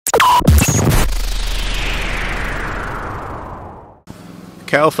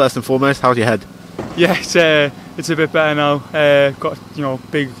Kel, first and foremost, how's your head? Yeah, it's a bit better now. Got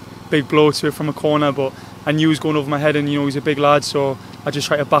big blow to it from a corner, but I knew he was going over my head, and he's a big lad, so I just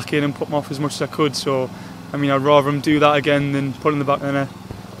tried to back in and put him off as much as I could. So I mean, I'd rather him do that again than put him in the back of the net.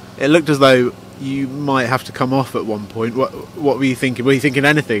 It looked as though you might have to come off at one point. What were you thinking? Were you thinking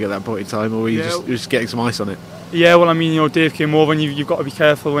anything at that point in time, or were you just getting some ice on it? Yeah, well, I mean, Dave came over, and you've got to be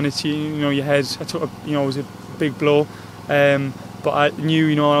careful when it's your head. I took it was a big blow, but I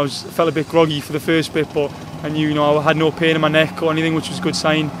knew I felt a bit groggy for the first bit, but I knew I had no pain in my neck or anything, which was a good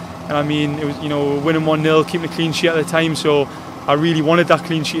sign. And I mean, it was winning 1-0, keeping a clean sheet at the time, so I really wanted that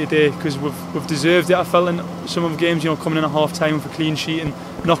clean sheet today because we've deserved it. I felt in some of the games, coming in at half time with a clean sheet and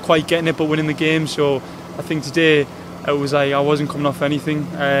not quite getting it, but winning the game. So I think today it was like I wasn't coming off anything.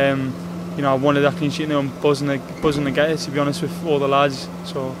 I wanted that clean sheet, and I'm buzzing to get it, to be honest, with all the lads.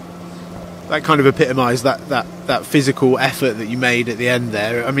 So that kind of epitomised that physical effort that you made at the end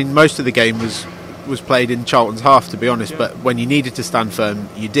there. I mean, most of the game was played in Charlton's half, to be honest, but when you needed to stand firm,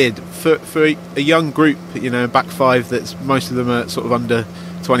 you did. For a young group, back five, that's most of them are sort of under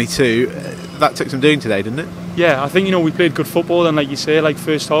 22, that took some doing today, didn't it? Yeah, I think we played good football, and like you say, like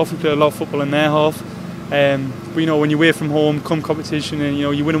first half we played a lot of football in their half. But when you're away from home, come competition, and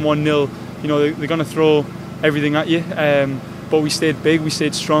you're winning 1-0, they're going to throw everything at you. But we stayed big, we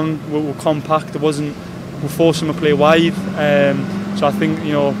stayed strong, we're compact. We forced them to play wide. So I think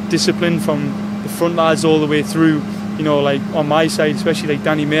discipline from the front lads all the way through. Like on my side, especially like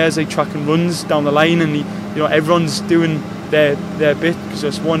Danny Mayer's like tracking runs down the line, and everyone's doing their bit, because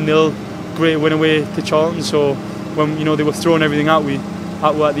it's 1-0, great win away to Charlton. So when they were throwing everything at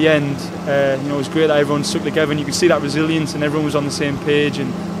the end, it was great that everyone stuck together, and you could see that resilience, and everyone was on the same page,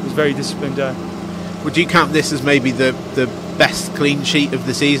 and it was very disciplined. Would you count this as maybe the best clean sheet of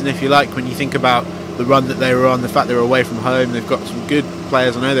the season, if you like, when you think about the run that they were on, the fact they were away from home? They've got some good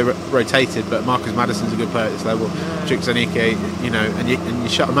players. I know they rotated, but Marcus Maddison's a good player at this level. Chukwuemeka, and you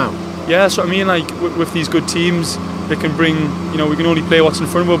shut them out. Yeah, that's what I mean. Like with these good teams, they can bring. We can only play what's in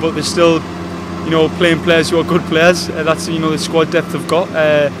front of us, but they're still, playing players who are good players. That's the squad depth they've got.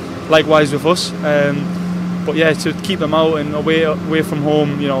 Likewise with us. But yeah, to keep them out and away from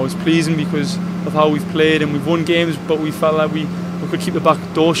home, it was pleasing because of how we've played, and we've won games, but we felt like we could keep the back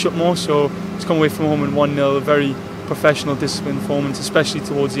door shut more. So to come away from home and 1-0, a very professional, disciplined performance, especially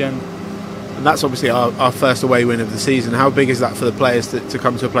towards the end. And that's obviously our first away win of the season. How big is that for the players to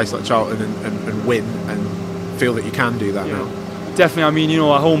come to a place like Charlton and win and feel that you can do that now? Definitely. I mean,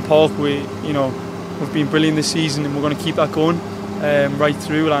 at Home Park, we've been brilliant this season, and we're going to keep that going right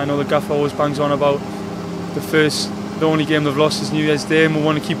through. Like, I know the gaffer always bangs on about the only game they've lost is New Year's Day, and we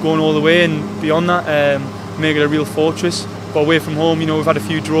want to keep going all the way and beyond that, make it a real fortress. But away from home, we've had a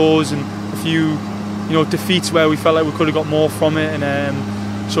few draws and a few defeats where we felt like we could have got more from it,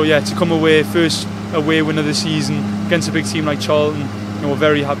 and so to come away, first away win of the season against a big team like Charlton, we're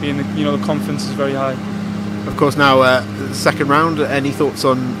very happy, and the confidence is very high. Of course, now the second round, any thoughts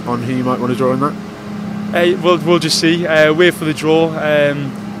on who you might want to draw in that? We'll just see. Wait for the draw.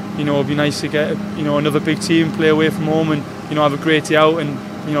 It'd be nice to get another big team, play away from home, and have a great day out, and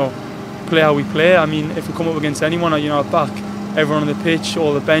play how we play. I mean, if we come up against anyone, our back, everyone on the pitch,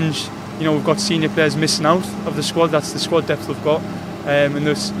 all the bench, we've got senior players missing out of the squad. That's the squad depth we've got, and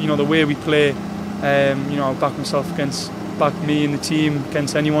this, the way we play, I'll back myself back me and the team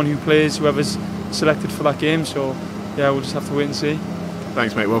against anyone who plays, whoever's selected for that game. So yeah, we'll just have to wait and see.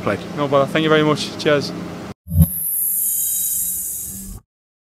 Thanks, mate. Well played. No bother. Thank you very much. Cheers.